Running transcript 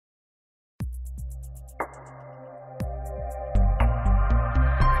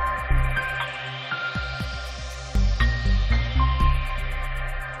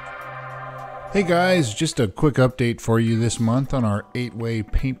Hey guys, just a quick update for you this month on our 8-way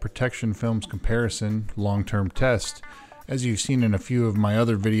paint protection films comparison long-term test. As you've seen in a few of my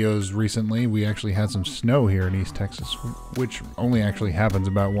other videos recently, we actually had some snow here in East Texas, which only actually happens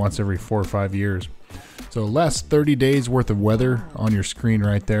about once every 4 or 5 years. So last 30 days worth of weather on your screen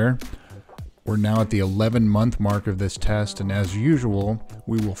right there. We're now at the 11-month mark of this test, and as usual,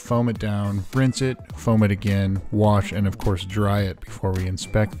 we will foam it down, rinse it, foam it again, wash, and of course dry it before we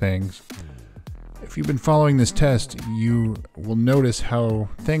inspect things. If you've been following this test, you will notice how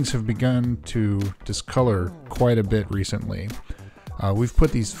things have begun to discolor quite a bit recently. We've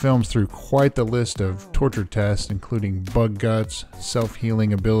put these films through quite the list of torture tests, including bug guts,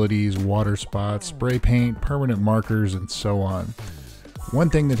 self-healing abilities, water spots, spray paint, permanent markers, and so on. One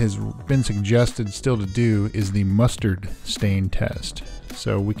thing that has been suggested still to do is the mustard stain test,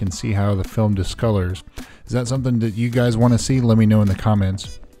 so we can see how the film discolors. Is that something that you guys want to see? Let me know in the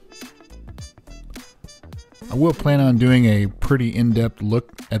comments. I will plan on doing a pretty in-depth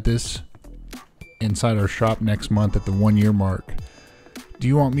look at this inside our shop next month at the 1-year mark. Do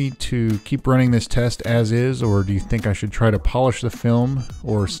you want me to keep running this test as is, or do you think I should try to polish the film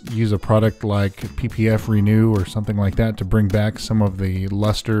or use a product like PPF Renew or something like that to bring back some of the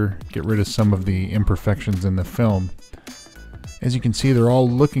luster, get rid of some of the imperfections in the film? As you can see, they're all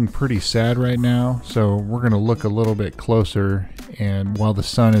looking pretty sad right now, so we're going to look a little bit closer, and while the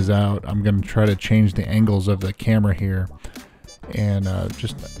sun is out, I'm going to try to change the angles of the camera here, and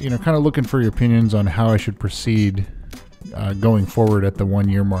just, kind of looking for your opinions on how I should proceed going forward at the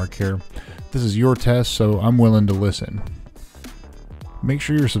 1-year mark here. This is your test, so I'm willing to listen. Make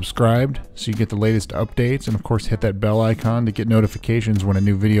sure you're subscribed so you get the latest updates, and of course hit that bell icon to get notifications when a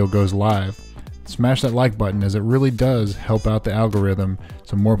new video goes live. Smash that like button, as it really does help out the algorithm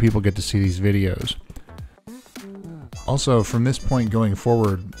so more people get to see these videos. Also, from this point going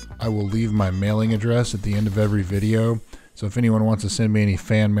forward, I will leave my mailing address at the end of every video, so if anyone wants to send me any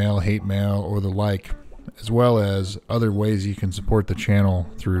fan mail, hate mail, or the like, as well as other ways you can support the channel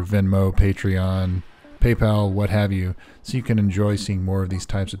through Venmo, Patreon, PayPal, what have you, so you can enjoy seeing more of these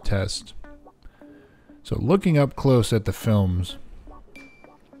types of tests. So looking up close at the films,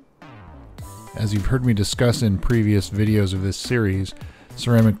 as you've heard me discuss in previous videos of this series,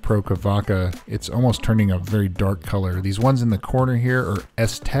 Ceramic Pro Kavaka, it's almost turning a very dark color. These ones in the corner here are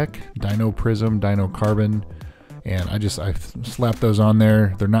S-Tech, Dino Prism, Dino Carbon, and I slapped those on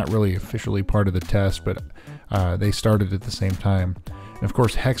there. They're not really officially part of the test, but they started at the same time. And of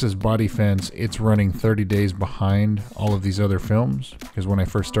course, Hexis Body Fence, it's running 30 days behind all of these other films, because when I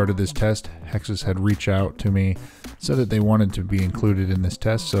first started this test, Hexis had reached out to me, said that they wanted to be included in this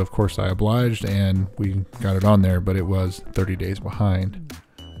test, so of course I obliged and we got it on there, but it was 30 days behind.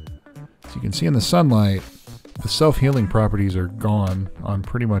 So you can see in the sunlight, the self-healing properties are gone on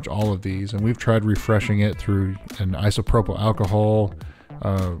pretty much all of these, and we've tried refreshing it through an isopropyl alcohol,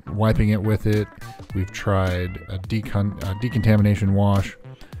 wiping it with it. We've tried a decontamination wash.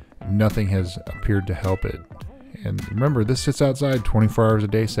 Nothing has appeared to help it. And remember, this sits outside 24 hours a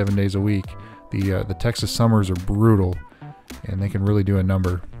day, 7 days a week. The Texas summers are brutal, and they can really do a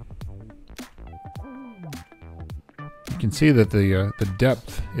number. You can see that the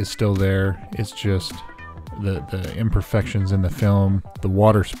depth is still there. It's just the imperfections in the film. The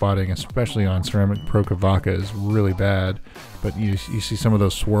water spotting, especially on Ceramic Pro Kavaka, is really bad. But you see some of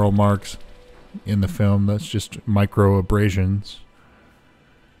those swirl marks in the film. That's just micro abrasions.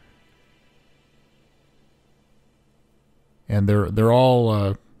 And they're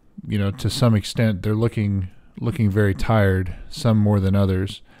all to some extent, they're looking very tired, some more than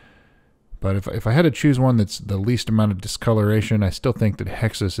others. But if I had to choose one that's the least amount of discoloration, I still think that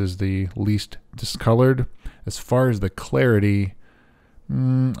Hexis is the least discolored. As far as the clarity,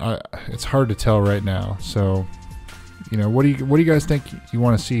 it's hard to tell right now. So, what do you guys think you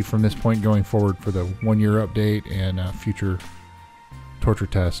want to see from this point going forward for the 1-year update and future torture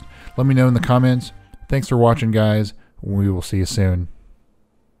test? Let me know in the comments. Thanks for watching, guys. We will see you soon.